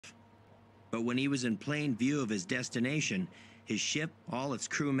But when he was in plain view of his destination, his ship, all its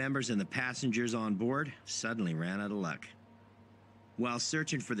crew members and the passengers on board, suddenly ran out of luck. While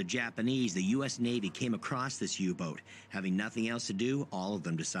searching for the Japanese, the U.S. Navy came across this U-boat. Having nothing else to do, all of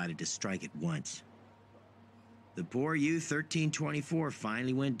them decided to strike at once. The poor U-1324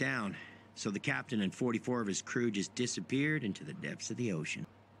 finally went down, so the captain and 44 of his crew just disappeared into the depths of the ocean.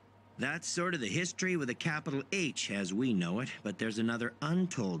 That's sort of the history with a capital H as we know it, but there's another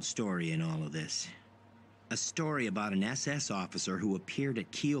untold story in all of this. A story about an SS officer who appeared at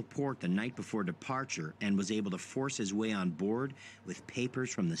Kiel Port the night before departure and was able to force his way on board with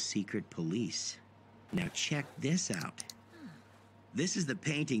papers from the secret police. Now check this out. This is the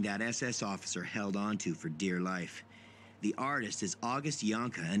painting that SS officer held onto for dear life. The artist is August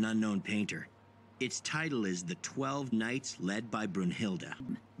Janka, an unknown painter. Its title is The 12 Nights Led by Brunhilde.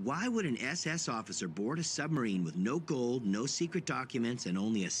 Why would an SS officer board a submarine with no gold, no secret documents, and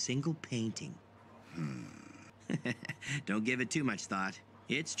only a single painting? Don't give it too much thought.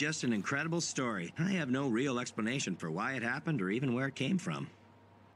 It's just an incredible story. I have no real explanation for why it happened or even where it came from.